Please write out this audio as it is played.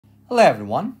Hello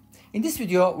everyone. In this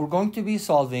video, we're going to be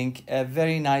solving a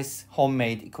very nice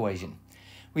homemade equation.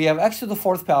 We have x to the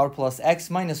fourth power plus x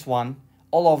minus 1,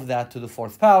 all of that to the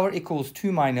fourth power equals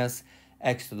 2 minus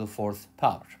x to the fourth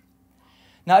power.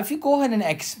 Now, if you go ahead and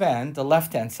expand the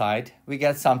left-hand side, we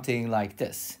get something like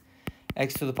this.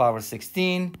 X to the power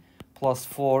 16 plus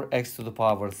 4x to the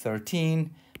power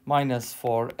 13 minus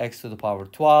 4x to the power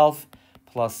 12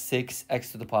 plus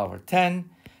 6x to the power 10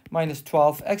 minus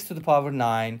 12x to the power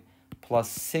 9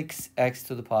 plus 6x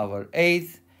to the power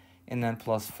 8, and then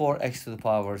plus 4x to the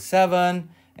power 7,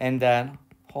 and then,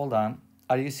 hold on,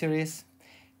 are you serious?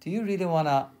 Do you really want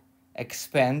to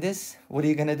expand this? What are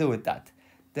you going to do with that?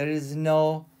 There is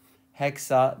no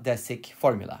hexadecic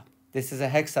formula. This is a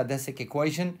hexadecic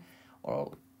equation,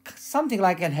 or something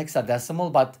like an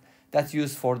hexadecimal, but that's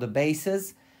used for the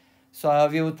bases. So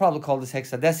we would probably call this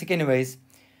hexadecic. Anyways,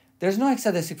 there's no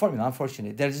hexadecic formula,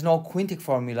 unfortunately. There's no quintic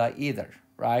formula either.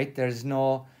 Right? There's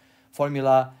no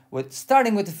formula with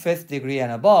starting with the 5th degree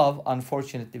and above.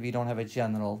 Unfortunately, we don't have a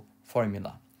general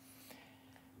formula.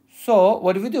 So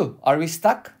what do? Are we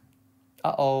stuck?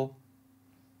 Uh-oh.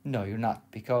 No, you're not,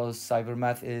 because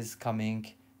SyberMath is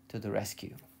coming to the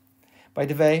rescue. By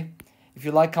the way, if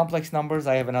you like complex numbers,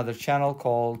 I have another channel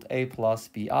called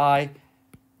aplusbi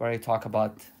where I talk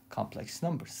about complex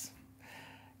numbers.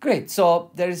 Great,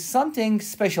 so there is something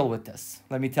special with this.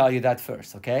 Let me tell you that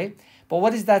first, okay? But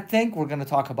what is that thing? We're going to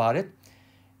talk about it.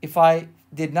 If I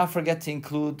did not forget to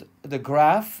include the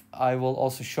graph, I will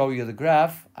also show you the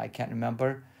graph. I can't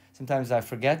remember. Sometimes I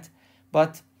forget.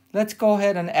 But let's go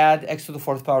ahead and add x to the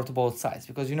fourth power to both sides,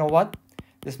 because you know what?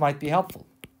 This might be helpful.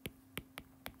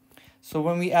 So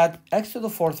when we add x to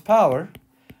the fourth power,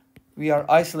 we are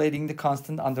isolating the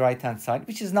constant on the right-hand side,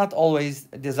 which is not always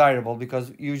desirable,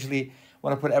 because usually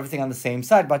want to put everything on the same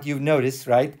side. But you've noticed,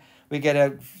 right? We get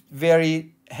a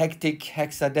very hectic,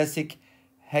 hexadecic,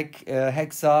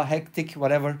 hectic,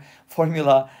 whatever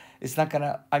formula. It's not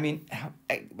gonna, a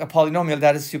polynomial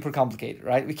that is super complicated,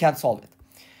 right? We can't solve it.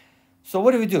 So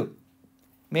what do?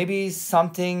 Maybe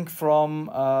something from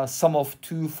sum of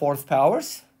 2 fourth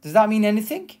powers. Does that mean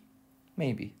anything?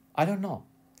 Maybe. I don't know.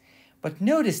 But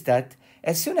notice that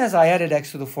as soon as I added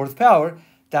x to the fourth power,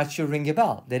 that should ring a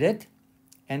bell, did it?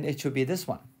 And it should be this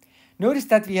one. Notice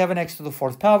that we have an x to the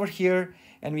fourth power here,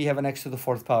 and we have an x to the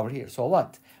fourth power here. So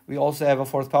what? We also have a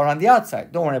fourth power on the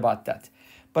outside. Don't worry about that.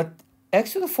 But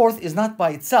x to the fourth is not by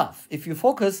itself. If you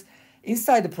focus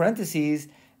inside the parentheses,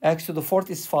 x to the fourth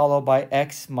is followed by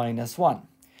x minus 1.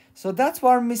 So that's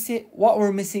what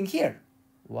we're missing here.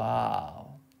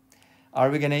 Wow. Are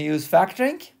we going to use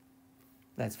factoring?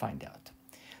 Let's find out.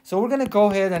 So we're going to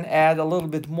go ahead and add a little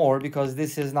bit more, because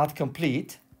this is not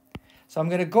complete. So I'm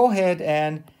going to go ahead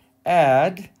and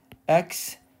add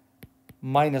x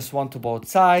minus 1 to both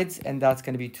sides, and that's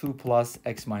going to be 2 plus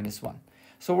x minus 1.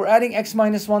 So we're adding x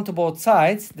minus 1 to both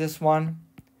sides, this one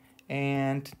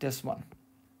and this one.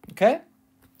 Okay?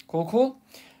 Cool.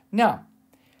 Now,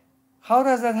 how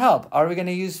does that help? Are we going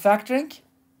to use factoring?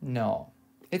 No,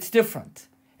 it's different.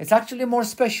 It's actually more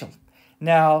special.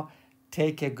 Now,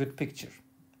 take a good picture.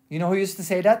 You know who used to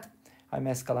say that?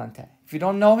 Jaime Escalante. If you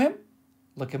don't know him,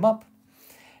 look him up.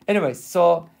 Anyways,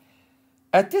 so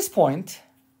at this point,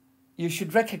 you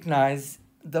should recognize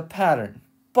the pattern.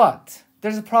 But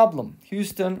there's a problem.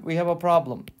 Houston, we have a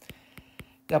problem.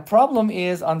 The problem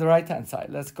is on the right-hand side.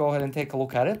 Let's go ahead and take a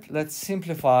look at it. Let's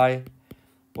simplify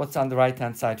what's on the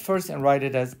right-hand side first and write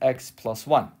it as x plus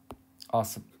 1.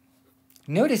 Awesome.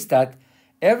 Notice that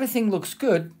everything looks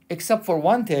good except for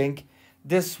one thing.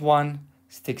 This one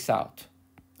sticks out.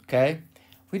 Okay?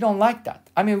 We don't like that.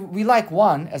 We like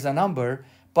 1 as a number,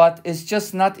 but it's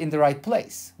just not in the right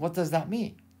place. What does that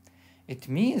mean? It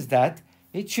means that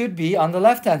it should be on the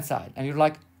left-hand side. And you're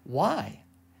like, why?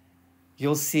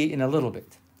 You'll see in a little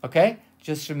bit, okay?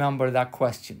 Just remember that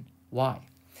question, why?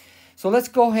 So let's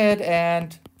go ahead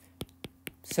and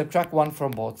subtract 1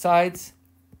 from both sides.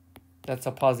 That's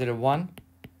a positive 1.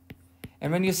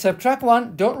 And when you subtract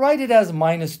 1, don't write it as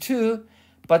minus 2,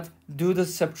 but do the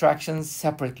subtractions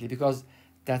separately, because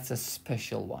that's a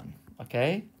special one,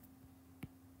 okay?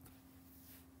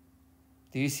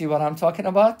 Do you see what I'm talking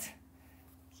about?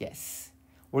 Yes.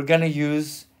 We're going to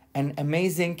use an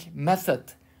amazing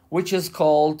method, which is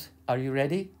called, are you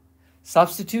ready?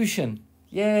 Substitution.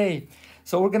 Yay.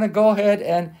 So we're going to go ahead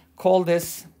and call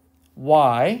this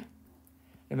y.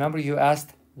 Remember, you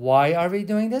asked, why are we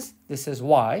doing this? This is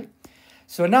y.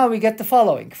 So now we get the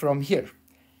following from here.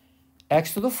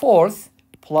 X to the fourth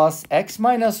plus x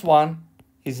minus 1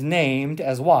 is named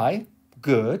as y.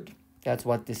 Good. That's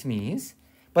what this means.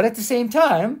 But at the same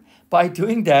time, by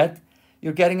doing that,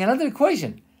 you're getting another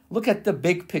equation. look at the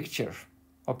big picture,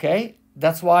 okay?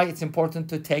 That's why it's important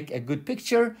to take a good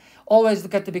picture. Always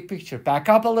look at the big picture. Back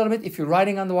up a little bit if you're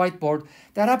writing on the whiteboard.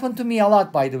 That happened to me a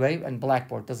lot, by the way, and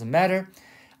blackboard, doesn't matter.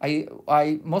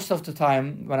 I most of the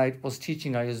time when I was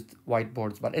teaching, I used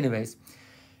whiteboards. But anyways,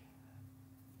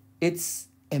 it's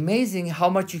amazing how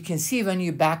much you can see when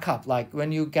you back up. Like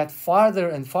when you get farther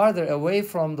and farther away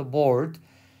from the board,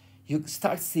 you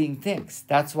start seeing things.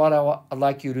 That's what I'd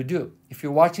like you to do. If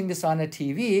you're watching this on a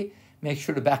TV, make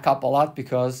sure to back up a lot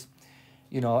because,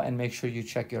 you know, and make sure you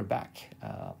check your back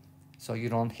so you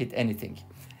don't hit anything.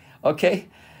 Okay?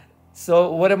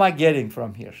 So what am I getting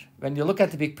from here? When you look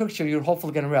at the big picture, you're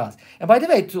hopefully going to realize. And by the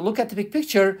way, to look at the big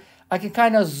picture, I can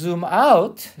kind of zoom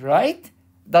out, right?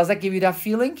 Does that give you that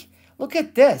feeling? Look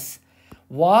at this.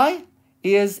 Y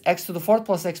is x to the fourth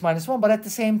plus x minus 1, but at the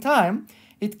same time,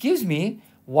 it gives me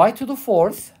y to the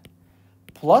fourth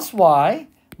plus y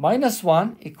minus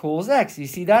 1 equals x. You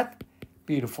see that?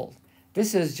 Beautiful.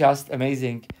 This is just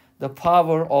amazing. The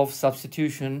power of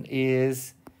substitution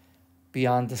is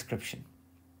beyond description.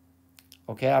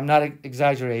 Okay, I'm not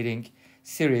exaggerating.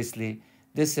 Seriously,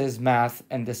 this is math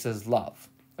and this is love.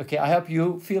 Okay, I hope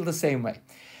you feel the same way.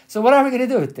 So what are we going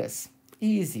to do with this?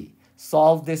 Easy.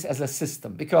 Solve this as a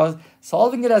system, because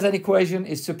solving it as an equation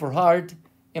is super hard,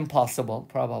 impossible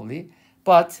probably,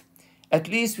 but at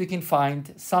least we can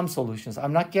find some solutions.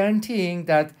 I'm not guaranteeing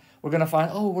that we're going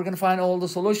to find all the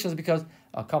solutions because,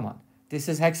 oh, come on. This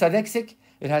is hexadecic.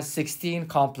 It has 16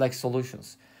 complex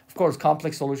solutions. Of course,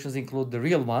 complex solutions include the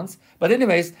real ones. But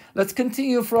anyways, let's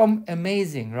continue from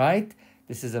amazing, right?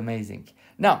 This is amazing.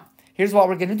 Now, here's what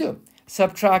we're going to do.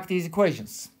 Subtract these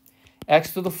equations.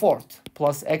 X to the fourth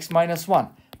plus x minus 1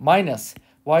 minus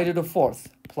y to the fourth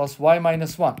plus y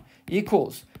minus 1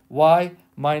 equals y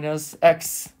minus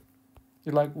x.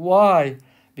 You're like, why?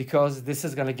 Because this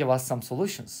is going to give us some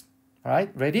solutions. All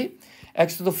right, ready?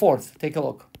 X to the fourth, take a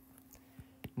look.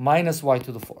 Minus y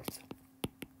to the fourth.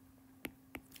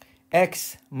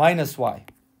 X minus y.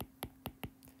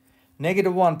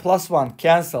 Negative 1 plus 1,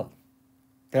 cancel.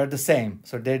 They're the same,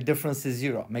 so their difference is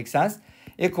 0. Make sense?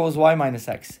 Equals y minus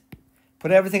x. Put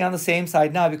everything on the same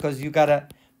side now because you got a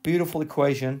beautiful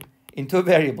equation in two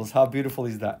variables. How beautiful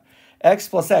is that? X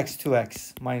plus x,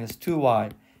 2x minus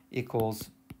 2y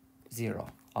equals 0.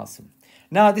 Awesome.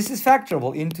 Now, this is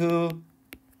factorable into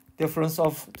difference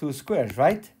of two squares,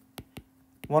 right?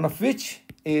 One of which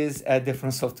is a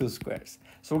difference of two squares.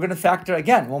 So we're going to factor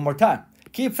again one more time.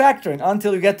 Keep factoring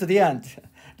until you get to the end.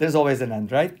 There's always an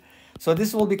end, right? So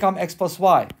this will become x plus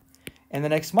y, and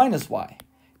then x minus y,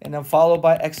 and then followed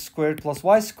by x squared plus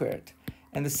y squared.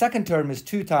 And the second term is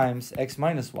 2 times x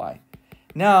minus y.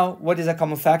 Now, what is a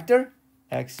common factor?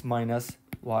 X minus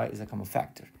y is a common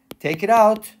factor. Take it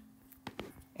out,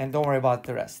 and don't worry about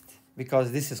the rest,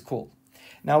 because this is cool.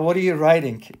 Now, what are you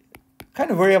writing?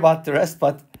 Kind of worry about the rest,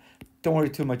 but don't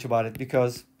worry too much about it,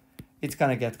 because it's going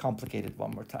to get complicated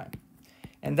one more time.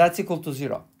 And that's equal to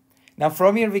 0. Now,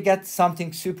 from here, we get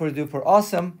something super duper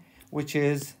awesome, which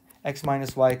is x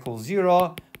minus y equals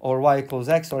 0, or y equals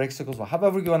x, or x equals y,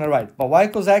 however you want to write. But y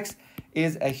equals x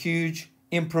is a huge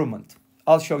improvement.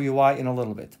 I'll show you why in a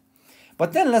little bit.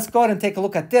 But then let's go ahead and take a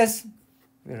look at this.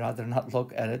 We'd rather not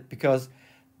look at it because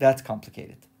that's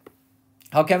complicated.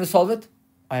 How can we solve it?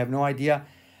 I have no idea.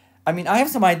 I mean, I have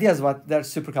some ideas, but they're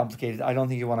super complicated. I don't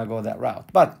think you want to go that route.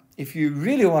 But if you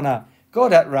really want to go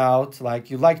that route,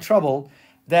 like you like trouble,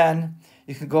 then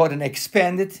you can go ahead and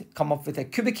expand it, come up with a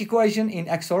cubic equation in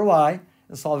x or y,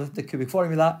 and solve it with the cubic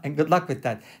formula, and good luck with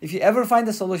that. If you ever find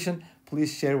a solution,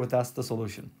 please share with us the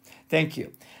solution. Thank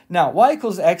you. Now, y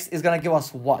equals x is going to give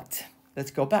us what?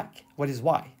 Let's go back. What is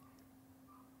y?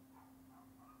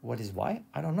 What is y?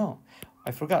 I don't know.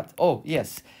 I forgot. Oh,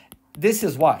 yes. This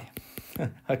is y.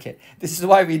 Okay, this is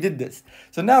why we did this.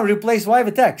 So now replace y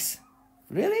with x.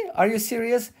 Really? Are you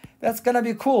serious? That's going to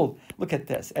be cool. Look at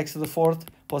this. X to the fourth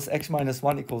plus x minus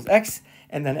 1 equals x.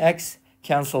 And then x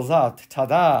cancels out.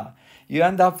 Ta-da! You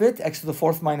end up with x to the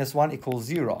fourth minus 1 equals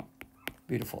 0.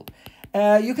 Beautiful.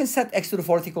 You can set x to the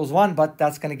fourth equals 1, but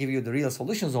that's going to give you the real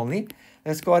solutions only.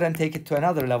 Let's go ahead and take it to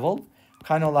another level.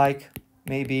 Kind of like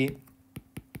maybe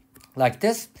like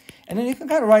this. And then you can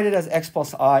kind of write it as x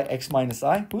plus I, x minus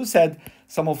I. Who said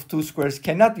sum of two squares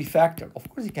cannot be factored? Of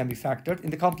course it can be factored in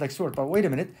the complex word. But wait a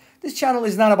minute. This channel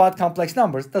is not about complex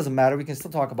numbers. Doesn't matter. We can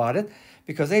still talk about it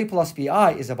because a plus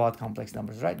bi is about complex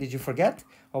numbers, right? Did you forget?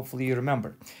 Hopefully you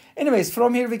remember. Anyways,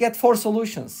 from here we get 4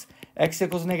 solutions. X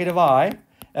equals negative I,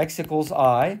 x equals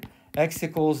I, x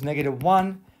equals negative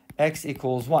 1, x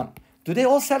equals 1. Do they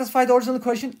all satisfy the original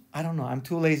equation? I don't know. I'm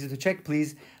too lazy to check.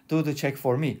 Please do the check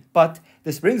for me. But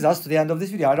this brings us to the end of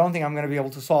this video. I don't think I'm going to be able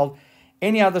to solve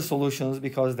any other solutions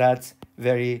because that's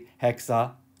very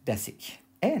hexadecic.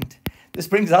 And this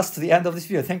brings us to the end of this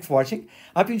video. Thanks for watching.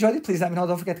 I hope you enjoyed it. Please let me know.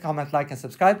 Don't forget to comment, like, and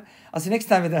subscribe. I'll see you next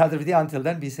time with another video. Until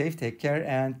then, be safe, take care,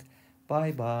 and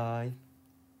bye-bye.